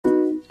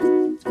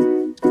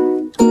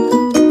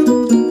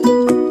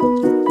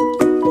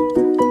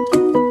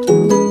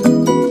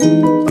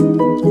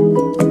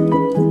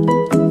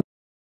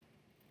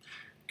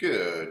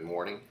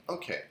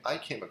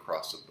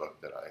across a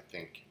book that I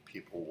think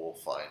people will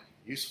find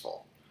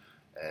useful.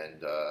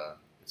 And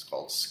it's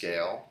called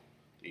Scale,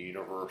 The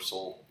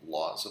Universal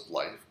Laws of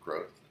Life,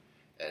 Growth,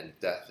 and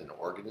Death in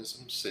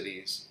Organisms,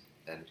 Cities,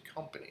 and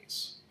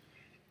Companies.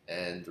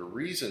 And the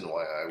reason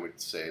why I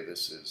would say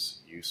this is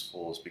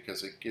useful is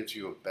because it gives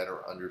you a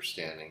better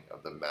understanding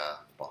of the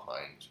math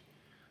behind,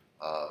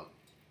 um,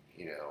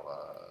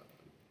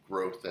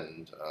 growth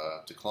and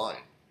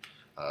decline,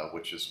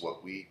 which is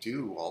what we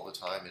do all the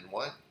time in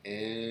what?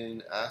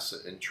 In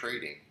asset and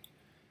trading.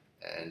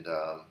 And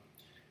the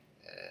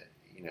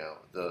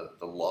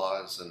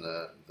laws and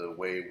the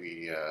way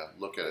we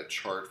look at a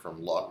chart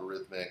from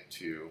logarithmic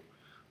to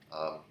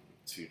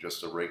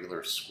just a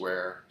regular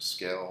square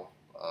scale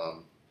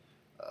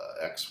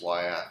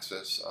XY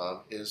axis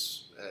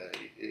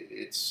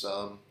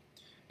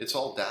it's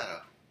all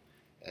data,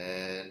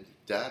 and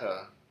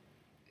data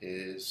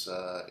is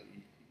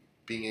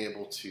being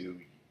able to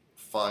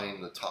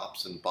find the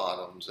tops and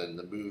bottoms and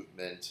the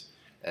movement,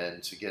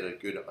 and to get a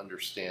good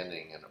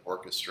understanding and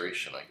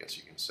orchestration, I guess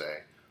you can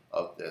say,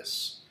 of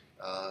this.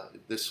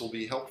 This will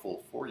be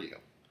helpful for you.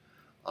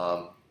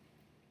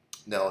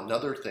 Now,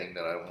 another thing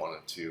that I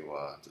wanted to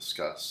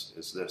discuss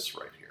is this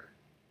right here.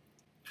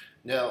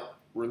 Now,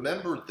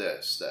 remember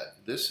this, that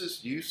this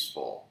is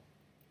useful,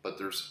 but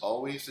there's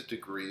always a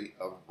degree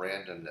of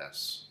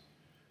randomness,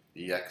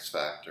 the X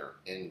factor,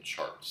 in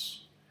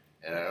charts.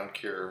 And I don't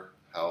care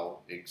how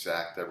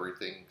exact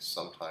everything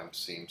sometimes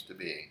seems to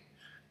be.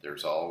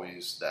 There's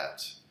always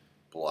that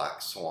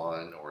black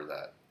swan or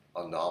that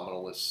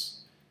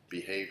anomalous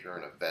behavior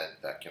and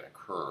event that can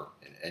occur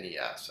in any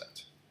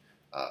asset,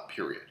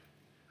 period.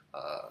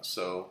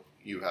 So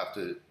you have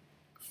to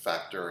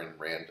factor in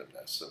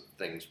randomness of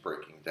things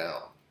breaking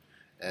down.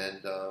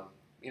 And,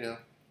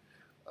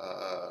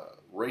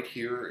 right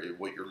here,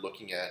 what you're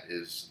looking at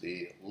is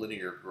the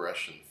linear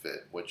regression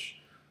fit,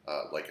 which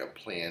like a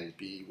plan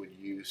B would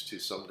use to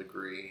some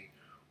degree,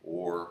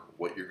 or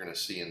what you're going to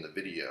see in the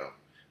video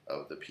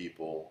of the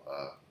people,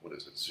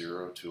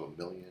 0 to a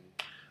million,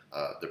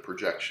 the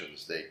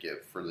projections they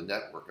give for the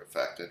network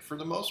effect. And for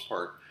the most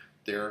part,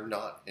 they're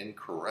not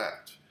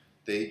incorrect.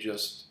 They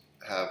just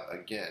have,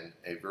 again,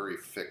 a very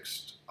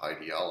fixed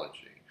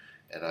ideology.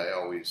 And I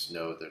always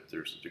know that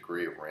there's a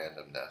degree of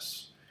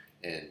randomness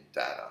in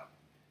data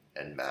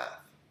and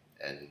math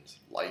and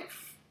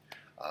life.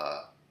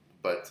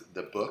 But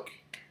the book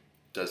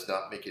does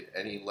not make it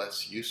any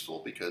less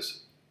useful,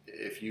 because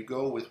if you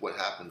go with what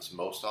happens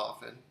most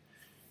often,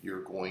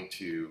 you're going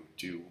to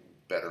do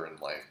better in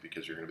life,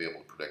 because you're going to be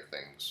able to predict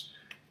things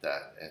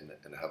that and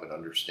have an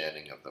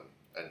understanding of them,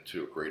 and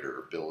to a greater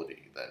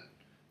ability than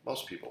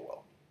most people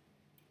will.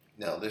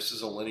 Now, this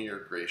is a linear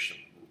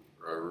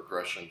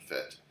regression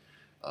fit.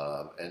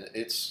 And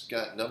it's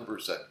got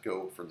numbers that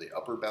go from the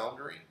upper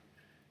boundary,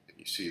 and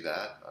you see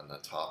that on the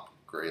top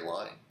gray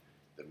line,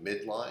 the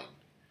midline,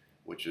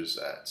 which is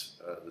at,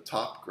 the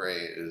top gray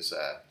is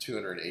at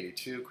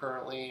 282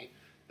 currently,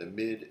 the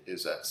mid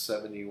is at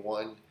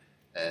 71,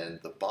 and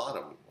the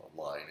bottom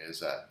line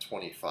is at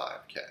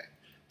 25K.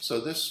 So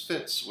this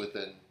fits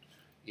within,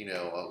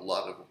 a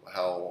lot of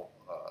how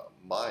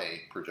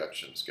my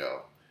projections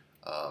go.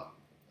 A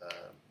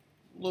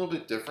little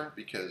bit different,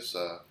 because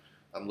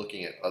I'm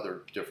looking at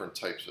other different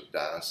types of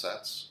data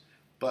sets,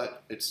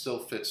 but it still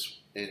fits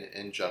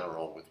in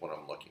general with what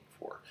I'm looking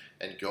for.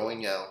 And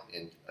going out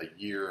in a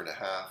year and a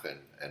half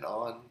and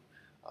on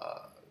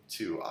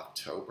to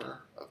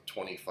October of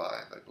 25,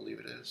 I believe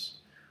it is,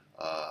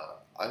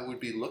 I would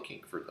be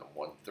looking for the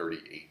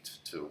 138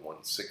 to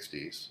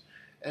 160s,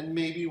 and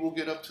maybe we'll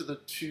get up to the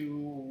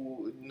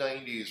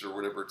 290s or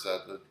whatever it's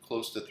at, the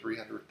close to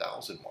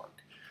 300,000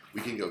 mark.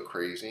 We can go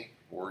crazy,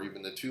 or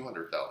even the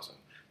 200,000.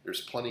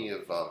 There's plenty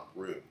of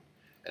room.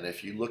 And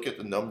if you look at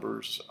the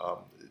numbers,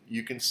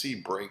 you can see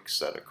breaks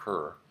that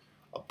occur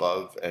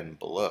above and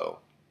below.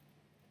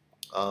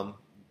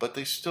 But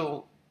they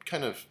still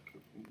kind of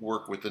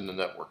work within the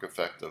network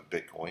effect of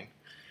Bitcoin.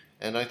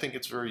 And I think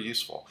it's very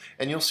useful.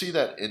 And you'll see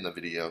that in the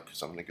video,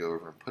 because I'm going to go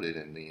over and put it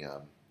in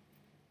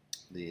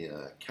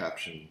the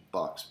caption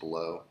box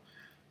below,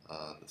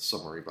 the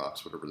summary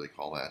box, whatever they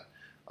call that.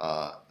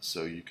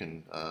 So you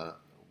can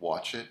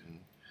watch it and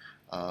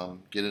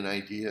get an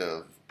idea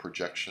of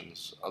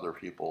projections other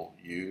people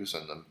use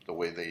and the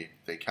way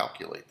they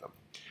calculate them.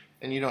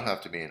 And you don't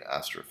have to be an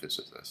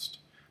astrophysicist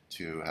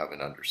to have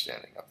an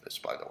understanding of this,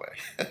 by the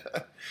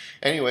way.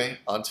 Anyway,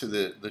 onto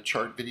the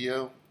chart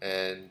video,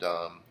 and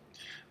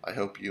I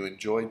hope you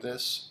enjoyed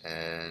this,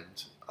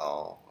 and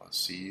I'll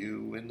see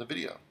you in the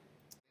video.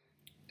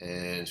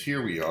 And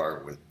here we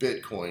are with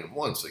Bitcoin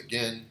once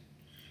again,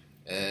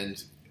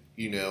 and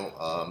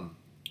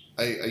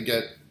I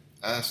get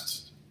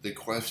asked the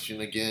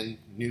question again,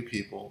 new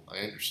people. I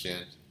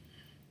understand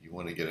you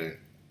want to get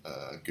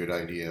a good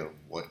idea of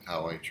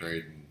how I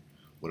trade and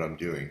what I'm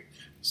doing.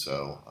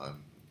 So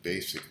I'm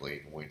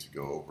basically going to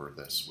go over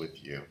this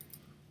with you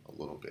a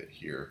little bit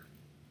here.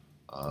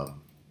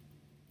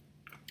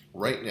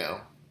 Right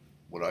now,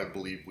 what I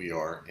believe we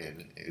are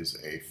in is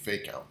a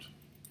fake out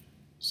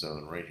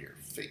zone right here,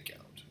 fake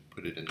out.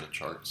 put it in the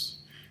charts,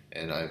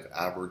 and I've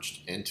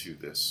averaged into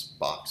this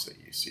box that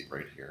you see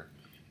right here.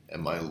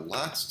 And my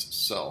last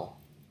sell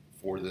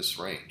for this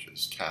range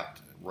is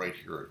capped right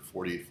here at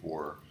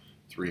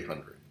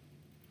 44,300.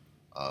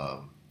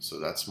 So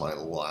that's my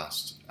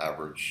last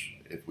average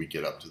if we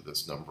get up to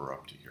this number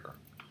up to here,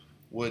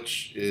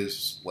 which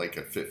is like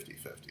a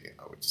 50-50,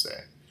 I would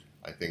say.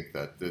 I think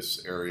that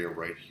this area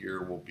right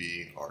here will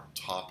be our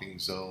topping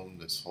zone.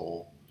 This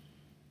whole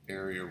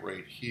area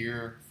right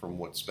here, from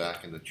what's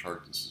back in the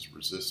chart, this is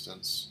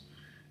resistance.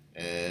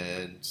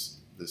 And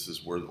this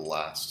is where the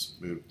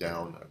last move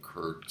down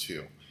occurred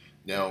too.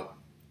 Now,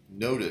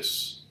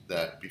 notice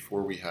that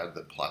before we had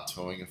the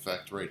plateauing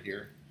effect right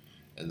here,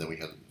 and then we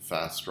had a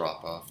fast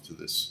drop off to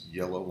this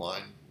yellow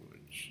line,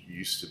 which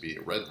used to be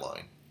a red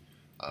line,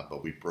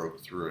 but we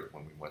broke through it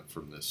when we went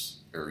from this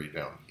area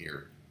down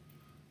here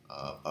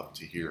up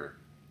to here.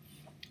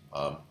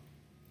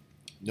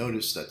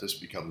 Notice that this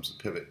becomes a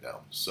pivot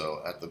now.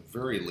 So at the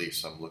very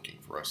least, I'm looking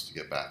for us to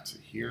get back to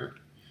here,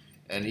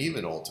 and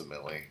even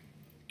ultimately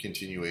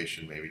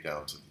continuation maybe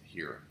down to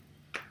here.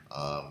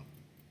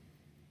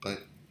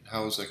 But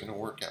how is that going to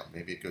work out?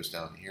 Maybe it goes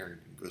down here and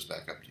goes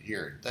back up to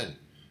here, and then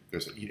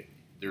goes.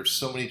 There's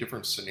so many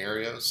different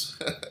scenarios.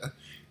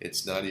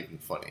 It's not even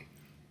funny.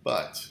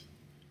 But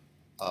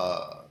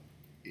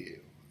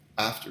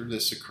after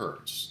this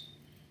occurs,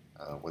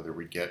 whether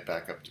we get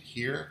back up to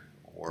here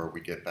or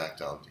we get back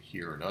down to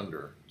here and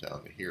under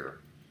down to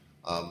here,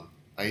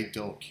 I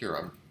don't care.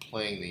 I'm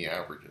playing the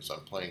averages.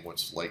 I'm playing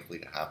what's likely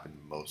to happen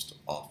most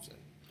often,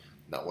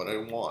 not what I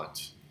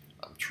want.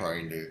 I'm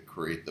trying to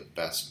create the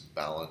best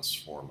balance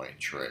for my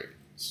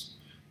trades.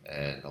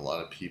 And a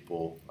lot of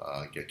people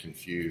get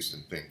confused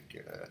and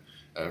think,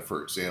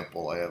 for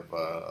example,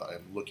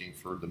 I'm looking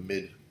for the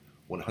mid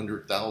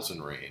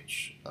 100,000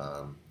 range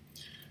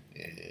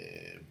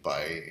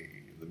by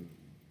the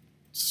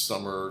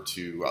summer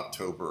to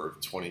October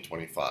of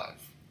 2025.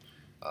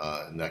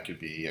 And that could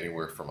be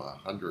anywhere from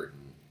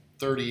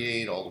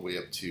 138 all the way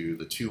up to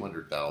the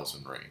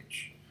 200,000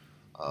 range.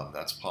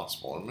 That's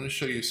possible. I'm going to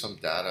show you some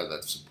data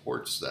that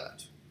supports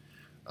that.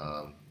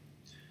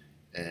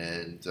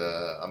 And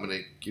I'm going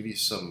to give you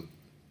some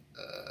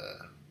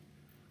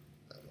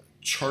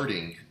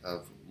charting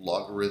of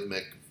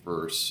logarithmic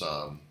versus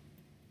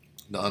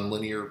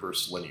nonlinear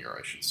versus linear,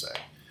 I should say.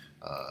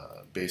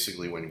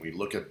 Basically, when we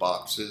look at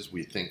boxes,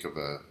 we think of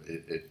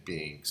it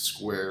being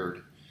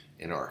squared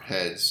in our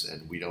heads,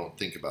 and we don't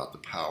think about the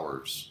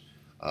powers.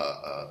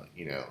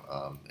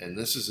 And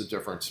this is the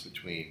difference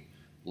between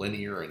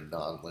linear and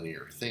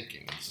nonlinear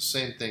thinking. It's the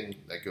same thing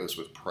that goes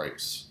with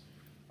price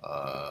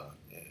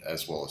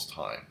as well as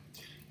time.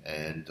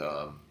 And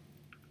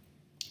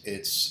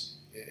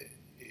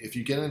if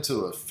you get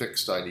into a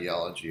fixed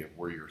ideology of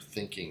where you're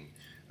thinking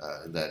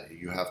that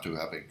you have to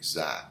have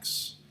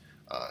exacts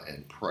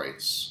and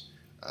price,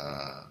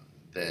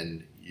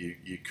 then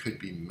you could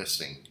be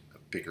missing a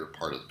bigger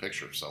part of the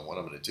picture. So what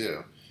I'm going to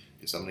do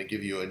is I'm going to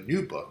give you a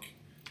new book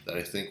that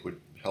I think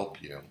would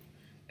help you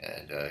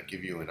and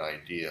give you an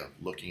idea of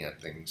looking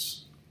at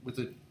things with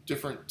a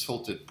different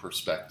tilted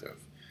perspective.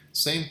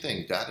 Same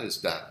thing, data is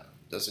data,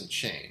 doesn't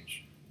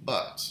change,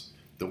 but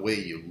the way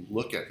you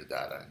look at the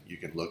data, you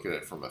can look at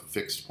it from a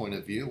fixed point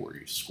of view where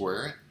you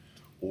square it,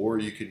 or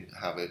you can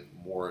have it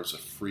more as a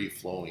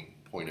free-flowing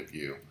point of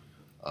view.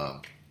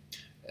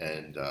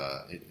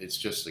 It's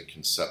just a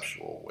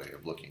conceptual way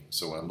of looking.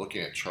 So when I'm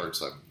looking at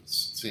charts, I'm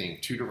seeing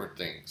two different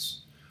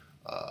things.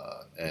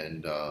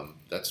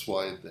 That's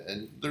why,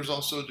 and there's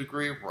also a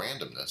degree of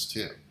randomness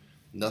too.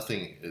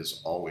 Nothing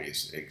is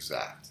always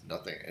exact.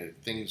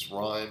 Things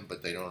rhyme,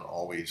 but they don't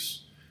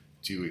always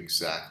do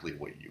exactly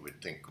what you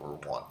would think or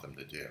want them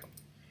to do.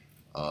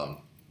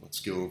 Let's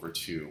go over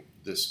to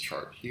this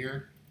chart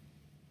here,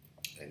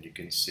 and you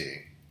can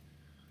see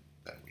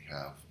that we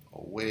have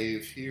a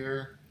wave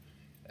here,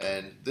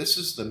 and this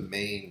is the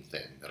main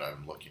thing that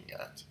I'm looking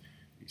at.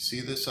 You see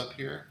this up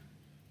here?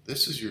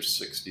 This is your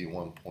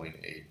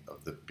 61.8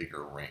 of the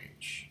bigger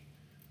range.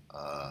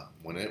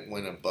 When it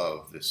went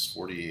above this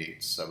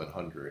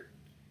 48,700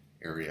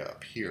 area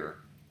up here,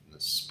 the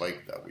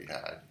spike that we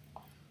had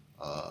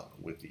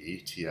with the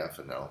ETF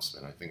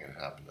announcement, I think it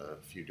happened a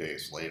few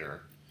days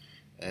later,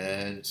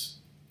 and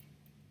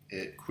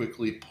it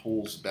quickly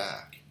pulls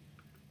back.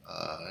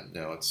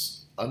 Now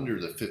it's under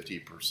the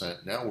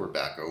 50%. Now we're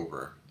back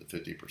over the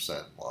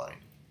 50% line.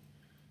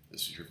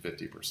 This is your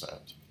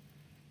 50%.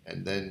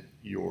 And then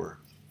your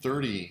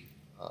 30,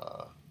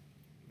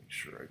 make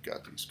sure I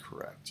got these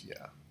correct,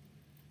 yeah.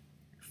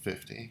 Your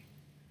 50,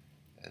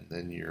 and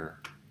then your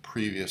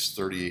previous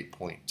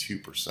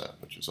 38.2%,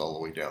 which is all the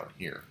way down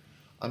here.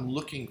 I'm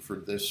looking for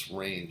this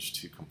range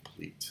to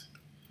complete.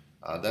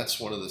 That's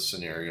one of the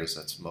scenarios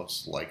that's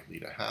most likely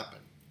to happen.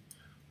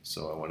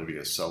 So I want to be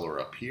a seller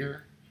up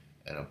here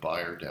and a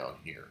buyer down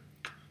here.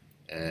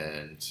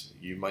 And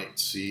you might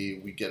see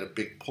we get a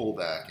big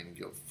pullback and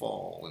go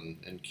fall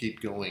and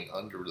keep going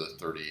under the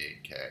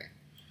 38K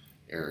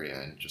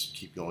area and just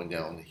keep going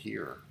down to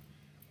here.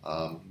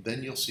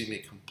 Then you'll see me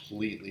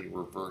completely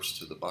reverse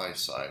to the buy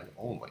side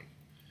only.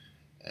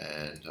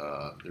 And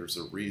there's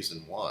a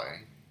reason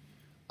why,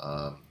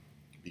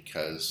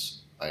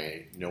 because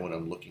I know what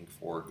I'm looking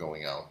for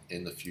going out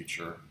in the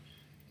future,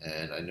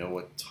 and I know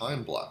what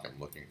time block I'm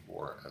looking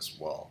for as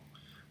well.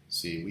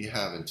 See, we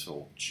have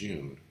until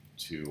June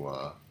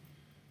to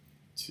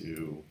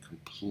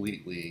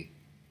completely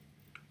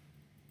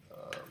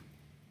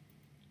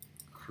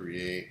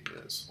create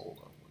this. Hold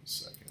on 1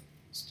 second.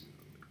 Let's do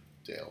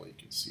the daily. You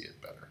can see it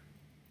better.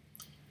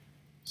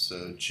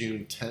 So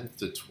June 10th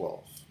to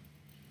 12th,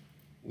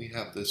 we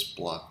have this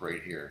block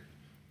right here.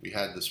 We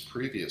had this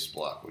previous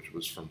block, which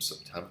was from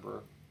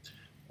September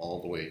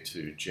all the way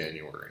to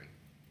January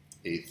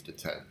 8th to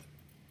 10th.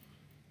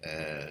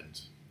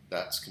 And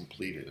that's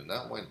completed, and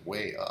that went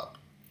way up.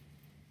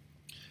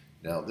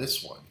 Now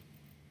this one,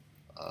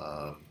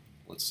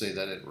 let's say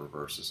that it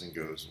reverses and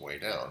goes way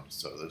down.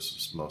 So this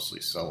is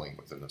mostly selling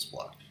within this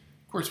block.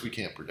 Of course, we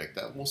can't predict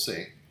that. We'll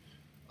see.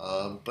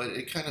 But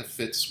it kind of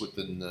fits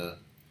within the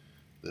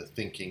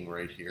thinking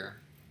right here.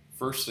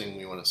 First thing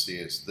we want to see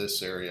is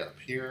this area up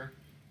here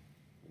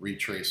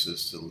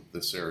retraces to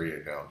this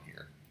area down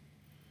here.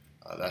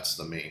 That's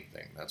the main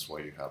thing. That's why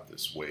you have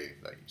this wave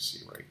that you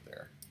see right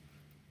there.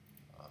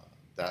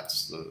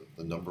 That's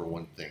the number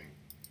one thing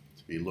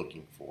to be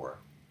looking for,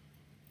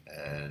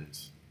 and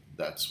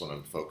that's what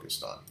I'm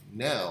focused on.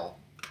 Now,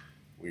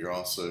 we are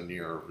also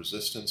near a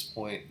resistance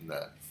point in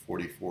that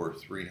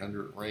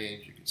 44,300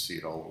 range. You can see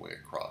it all the way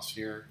across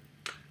here.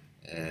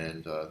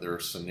 And there are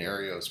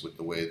scenarios with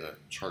the way the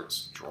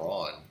chart's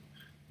drawn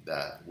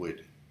that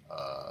would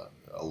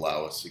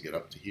allow us to get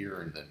up to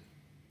here and then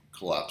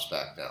collapse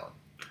back down.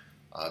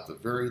 At the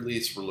very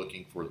least, we're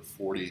looking for the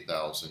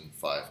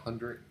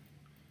 40,500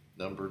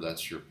 number.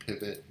 That's your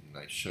pivot, and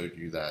I showed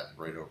you that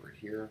right over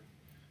here,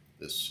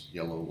 this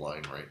yellow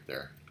line right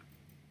there.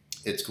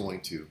 It's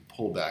going to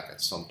pull back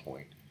at some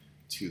point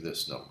to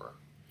this number.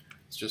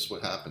 It's just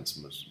what happens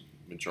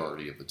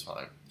majority of the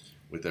time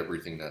with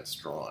everything that's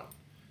drawn.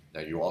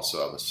 Now you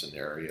also have a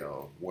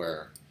scenario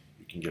where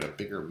you can get a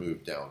bigger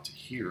move down to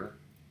here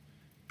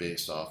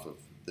based off of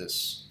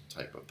this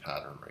type of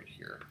pattern right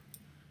here.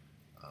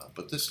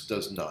 But this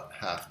does not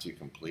have to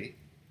complete.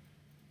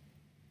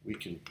 We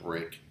can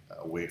break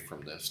away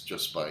from this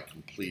just by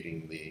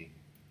completing the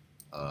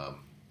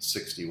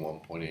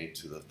 61.8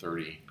 to the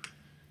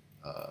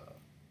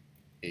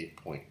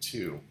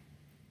 38.2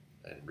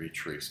 and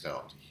retrace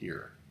down to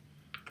here.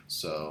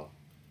 So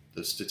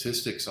the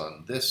statistics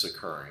on this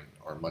occurring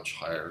are much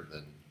higher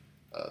than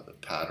the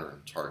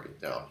pattern target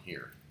down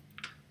here.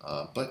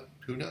 But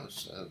who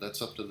knows?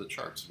 That's up to the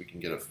charts. We can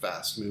get a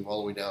fast move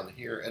all the way down to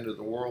here, end of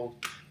the world,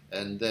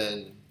 and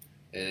then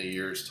in a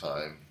year's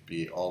time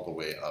be all the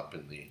way up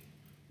in the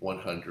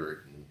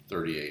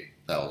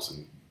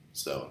 138,000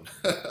 zone.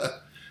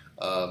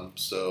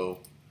 So,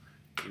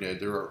 you know,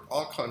 there are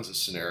all kinds of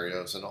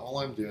scenarios, and all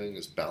I'm doing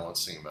is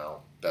balancing them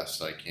out best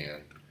I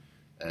can.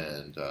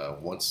 And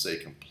once they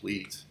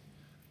complete,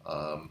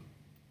 you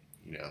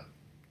know,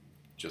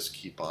 just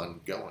keep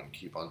on going,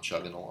 keep on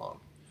chugging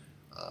along.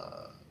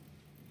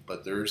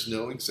 But there's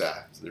no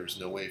exact, there's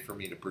no way for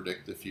me to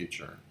predict the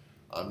future.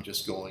 I'm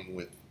just going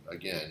with,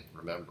 again,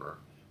 remember,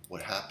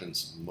 what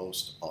happens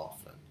most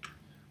often.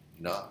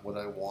 Not what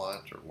I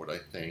want or what I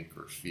think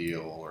or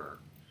feel, or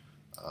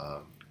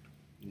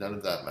none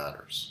of that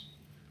matters.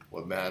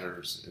 What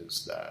matters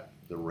is that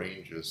the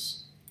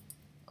ranges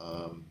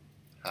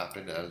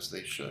happen as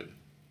they should.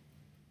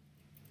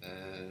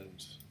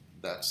 And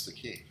that's the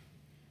key.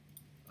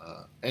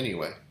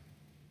 Anyway,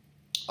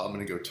 I'm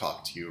going to go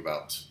talk to you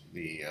about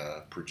the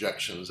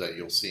projections that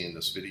you'll see in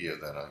this video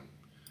that I'm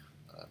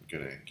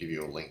going to give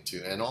you a link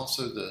to, and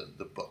also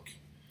the book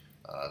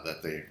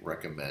that they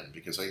recommend,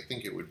 because I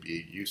think it would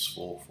be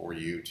useful for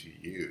you to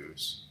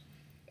use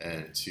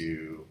and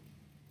to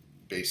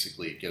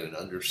basically get an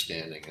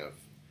understanding of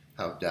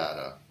how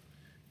data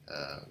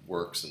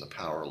works and the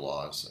power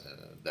laws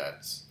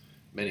that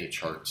many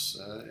charts,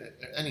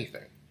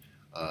 anything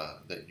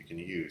that you can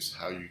use,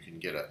 how you can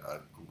get a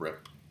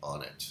grip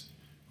on it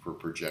for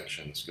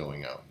projections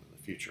going out in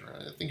the future.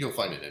 I think you'll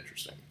find it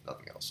interesting,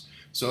 nothing else.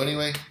 So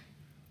anyway,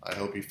 I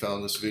hope you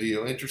found this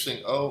video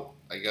interesting. Oh,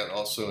 I got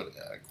also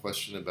a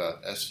question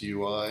about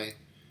SUI,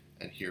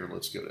 and here,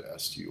 let's go to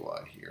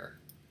SUI here.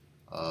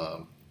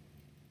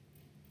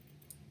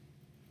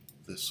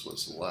 This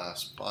was the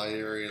last buy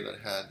area that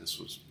I had. This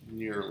was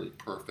nearly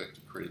perfect.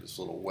 It created this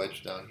little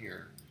wedge down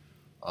here.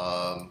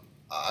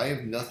 I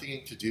have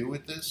nothing to do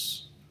with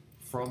this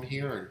from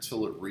here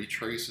until it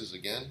retraces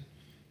again.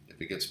 If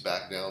it gets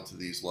back down to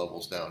these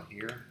levels down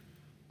here,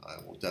 I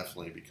will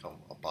definitely become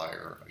a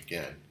buyer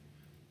again.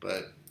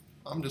 But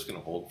I'm just going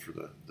to hold for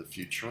the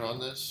future on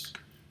this,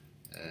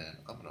 and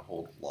I'm going to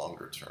hold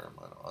longer term.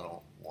 I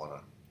don't want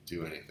to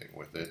do anything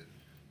with it.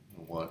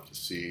 I want to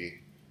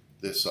see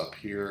this up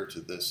here to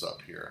this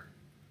up here.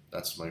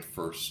 That's my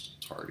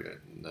first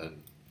target. And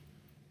then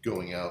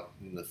going out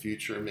in the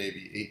future,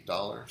 maybe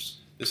 $8.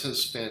 This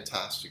has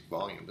fantastic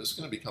volume. This is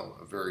going to become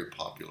a very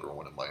popular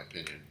one, in my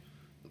opinion.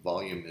 The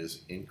volume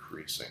is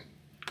increasing,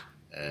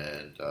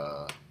 and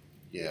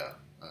yeah,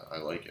 I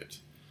like it.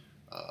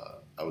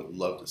 I would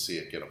love to see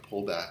it get a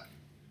pullback,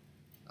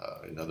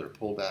 another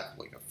pullback,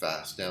 like a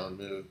fast down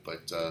move,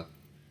 but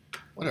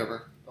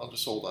whatever. I'll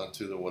just hold on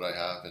to what I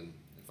have, and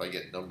if I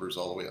get numbers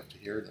all the way up to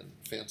here, then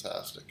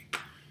fantastic.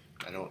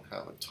 I don't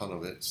have a ton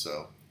of it,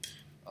 so,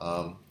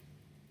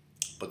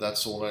 but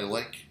that's the one I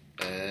like,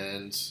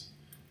 and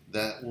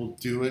that will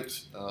do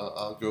it.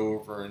 I'll go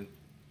over and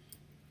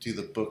do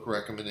the book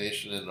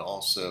recommendation, and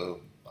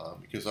also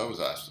because I was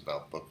asked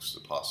about books to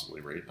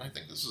possibly read, and I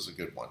think this is a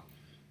good one,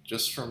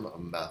 just from a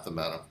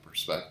mathematical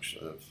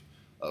perspective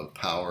of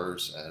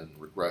powers and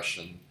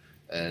regression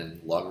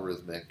and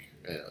logarithmic,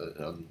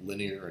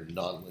 linear and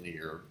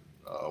nonlinear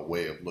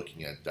way of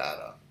looking at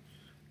data,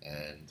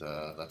 and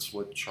that's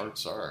what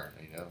charts are.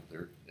 You know,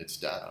 it's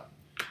data,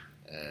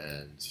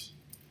 and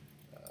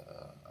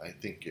I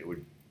think it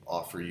would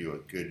offer you a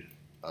good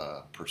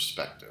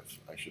perspective,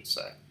 I should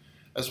say,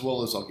 as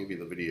well as I'll give you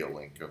the video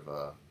link of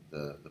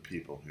the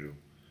people who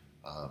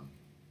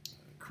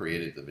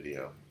created the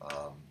video,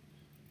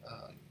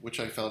 which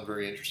I found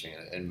very interesting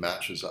and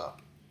matches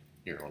up.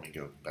 Here, let me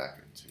go back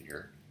into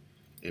here.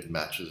 It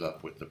matches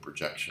up with the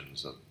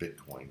projections of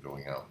Bitcoin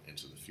going out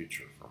into the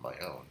future for my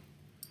own.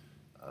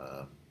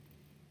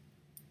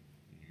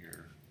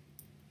 Here,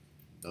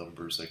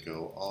 numbers that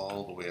go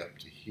all the way up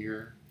to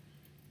here,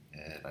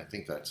 and I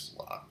think that's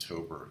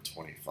October of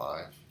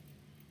 25.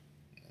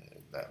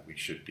 That we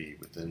should be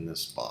within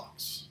this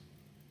box,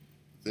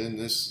 within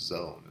this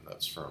zone, and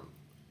that's from,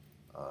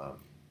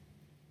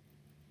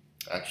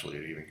 actually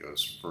it even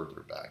goes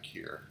further back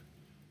here.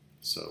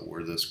 So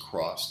where this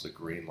cross, the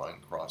green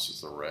line crosses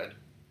the red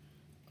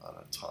on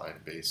a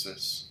time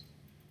basis,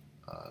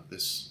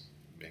 this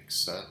makes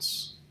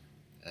sense,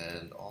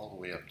 and all the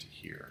way up to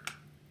here.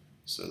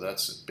 So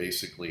that's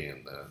basically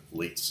in the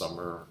late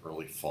summer,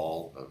 early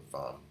fall of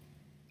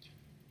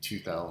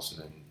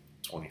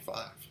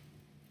 2025.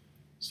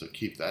 So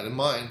keep that in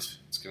mind.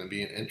 It's going to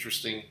be an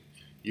interesting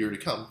year to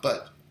come,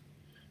 but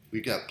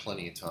we've got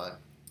plenty of time.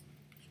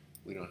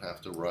 We don't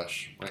have to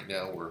rush. Right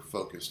now we're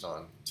focused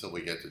on until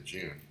we get to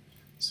June.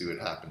 See what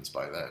happens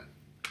by then.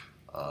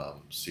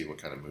 See what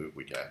kind of move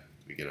we get.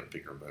 Do we get a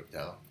bigger move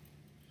down?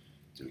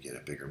 Do we get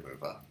a bigger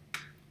move up?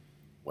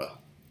 Well,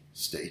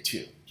 stay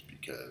tuned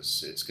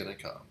because it's going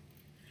to come.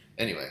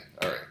 Anyway,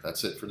 all right,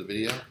 that's it for the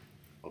video.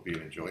 Hope you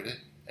enjoyed it,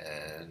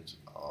 and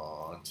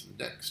on to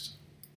the next.